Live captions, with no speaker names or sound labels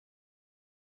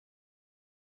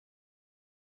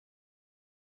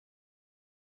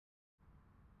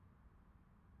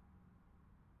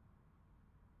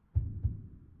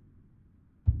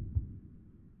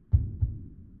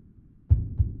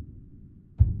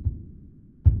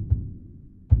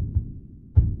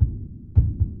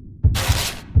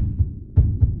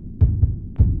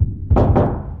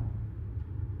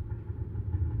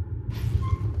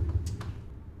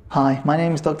Hi, my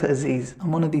name is Dr. Aziz.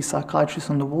 I'm one of the psychiatrists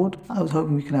on the ward. I was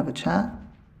hoping we could have a chat.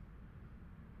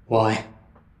 Why?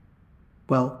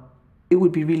 Well, it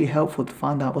would be really helpful to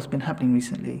find out what's been happening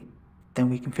recently. Then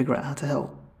we can figure out how to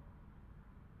help.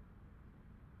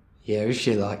 Yeah, who's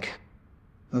she like?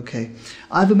 Okay.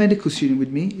 I have a medical student with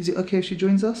me. Is it okay if she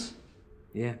joins us?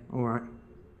 Yeah, alright.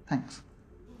 Thanks.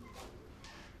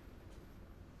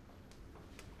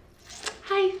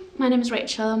 Hi, my name is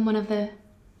Rachel. I'm one of the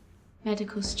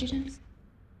medical students.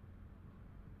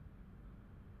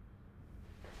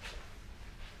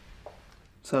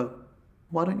 So,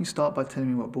 why don't you start by telling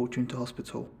me what brought you into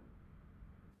hospital?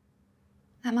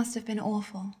 That must have been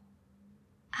awful.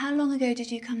 How long ago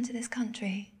did you come to this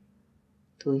country?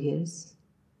 2 years.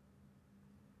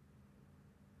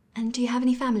 And do you have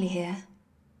any family here?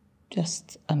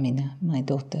 Just Amina, my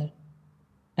daughter.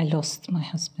 I lost my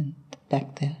husband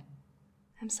back there.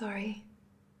 I'm sorry.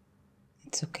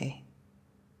 It's okay.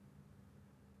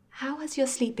 How has your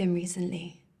sleep been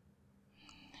recently?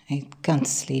 I can't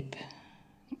sleep.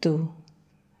 2,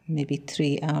 maybe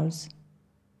 3 hours.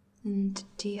 And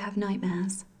do you have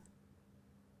nightmares?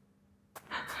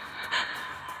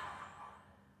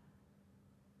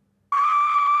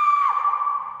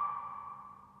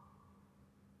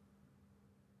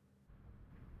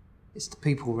 It's the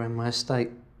people around my estate.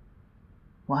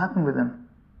 What happened with them?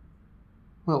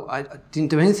 Well, I didn't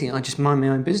do anything, I just mind my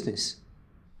own business.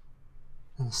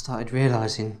 And I started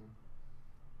realising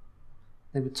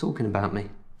they were talking about me.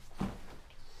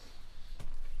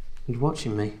 And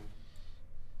watching me.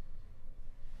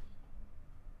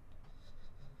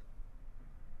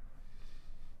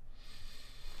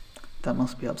 That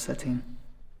must be upsetting.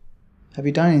 Have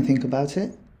you done anything about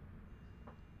it?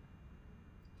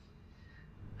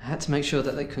 I had to make sure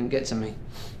that they couldn't get to me.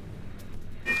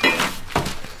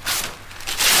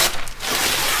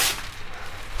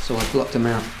 So I blocked them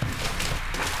out.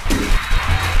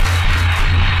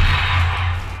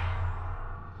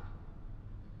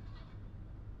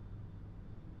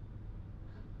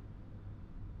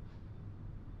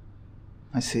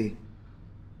 I see.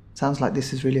 Sounds like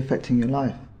this is really affecting your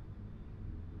life.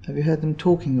 Have you heard them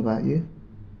talking about you?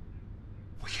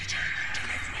 Will you do to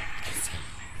leave me?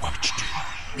 What you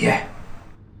do? Yeah.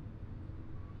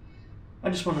 I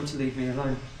just want them to leave me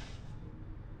alone.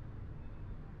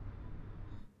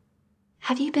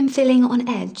 Have you been feeling on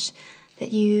edge,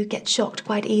 that you get shocked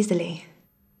quite easily?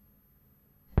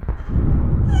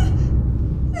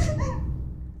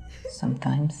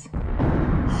 Sometimes.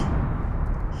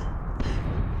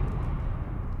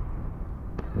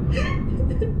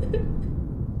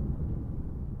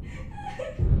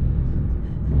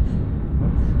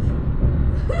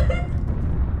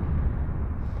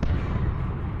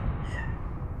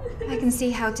 I can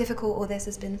see how difficult all this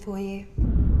has been for you.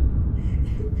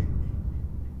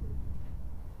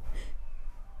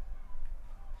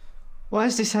 Why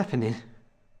is this happening?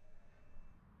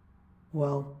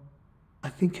 Well, I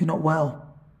think you're not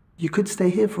well. You could stay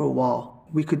here for a while.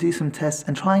 We could do some tests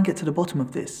and try and get to the bottom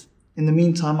of this. In the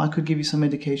meantime, I could give you some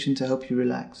medication to help you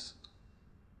relax.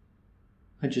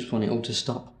 I just want it all to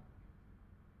stop.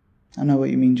 I know what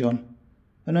you mean, John.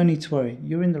 But no need to worry.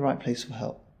 You're in the right place for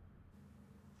help.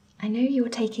 I know you're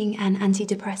taking an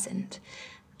antidepressant.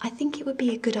 I think it would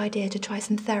be a good idea to try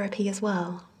some therapy as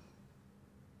well.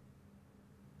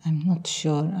 I'm not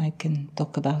sure I can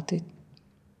talk about it.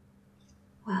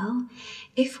 Well,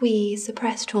 if we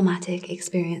suppress traumatic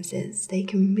experiences, they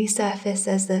can resurface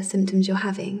as the symptoms you're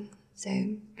having. So,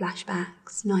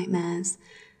 flashbacks, nightmares.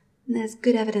 And there's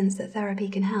good evidence that therapy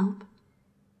can help.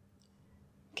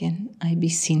 Can I be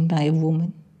seen by a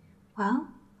woman? Well,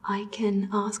 I can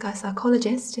ask our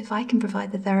psychologist if I can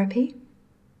provide the therapy.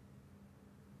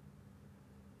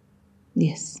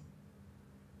 Yes.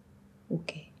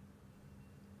 Okay.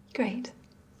 Great.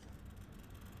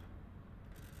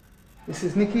 This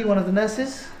is Nikki, one of the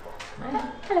nurses.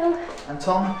 Hello. And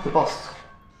Tom, the boss.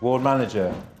 Ward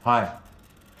manager, hi.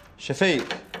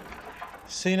 Shafiq,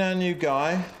 seen our new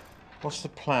guy? What's the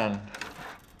plan?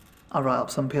 I'll write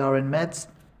up some PRN meds,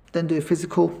 then do a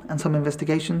physical and some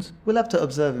investigations. We'll have to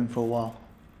observe him for a while.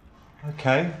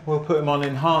 Okay, we'll put him on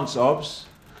enhanced obs.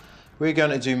 We're going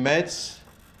to do meds.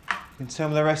 You can tell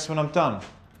me the rest when I'm done.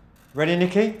 Ready,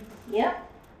 Nikki? Yep.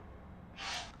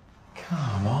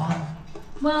 Come on.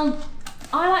 Well,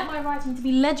 I like my writing to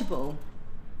be legible,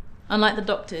 unlike the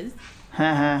doctors.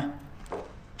 Haha.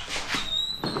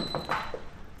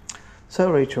 So,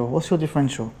 Rachel, what's your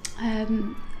differential?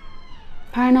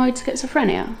 Paranoid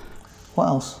schizophrenia. What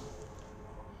else?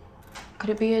 Could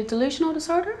it be a delusional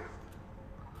disorder?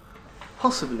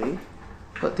 Possibly,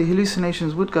 but the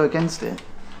hallucinations would go against it.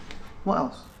 What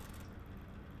else?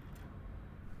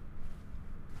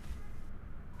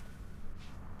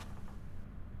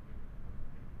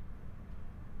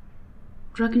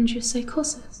 drug-induced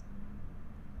psychosis.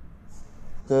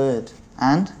 Good.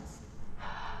 And?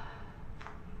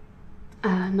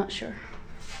 Not sure.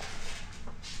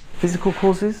 Physical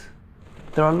causes?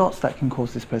 There are lots that can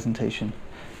cause this presentation.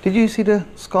 Did you see the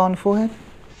scar on the forehead?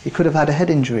 He could have had a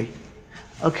head injury.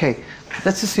 Okay,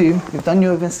 let's assume you've done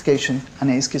your investigation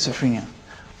and it is schizophrenia.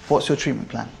 What's your treatment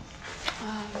plan?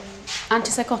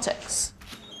 Antipsychotics.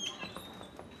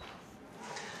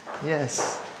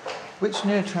 Yes. Which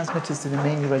neurotransmitters do they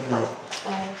mainly regulate?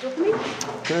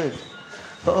 Dopamine. Good.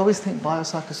 But always think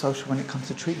biopsychosocial when it comes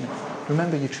to treatment.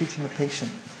 Remember, you're treating the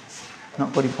patient,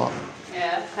 not body part.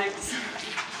 Yeah, thanks.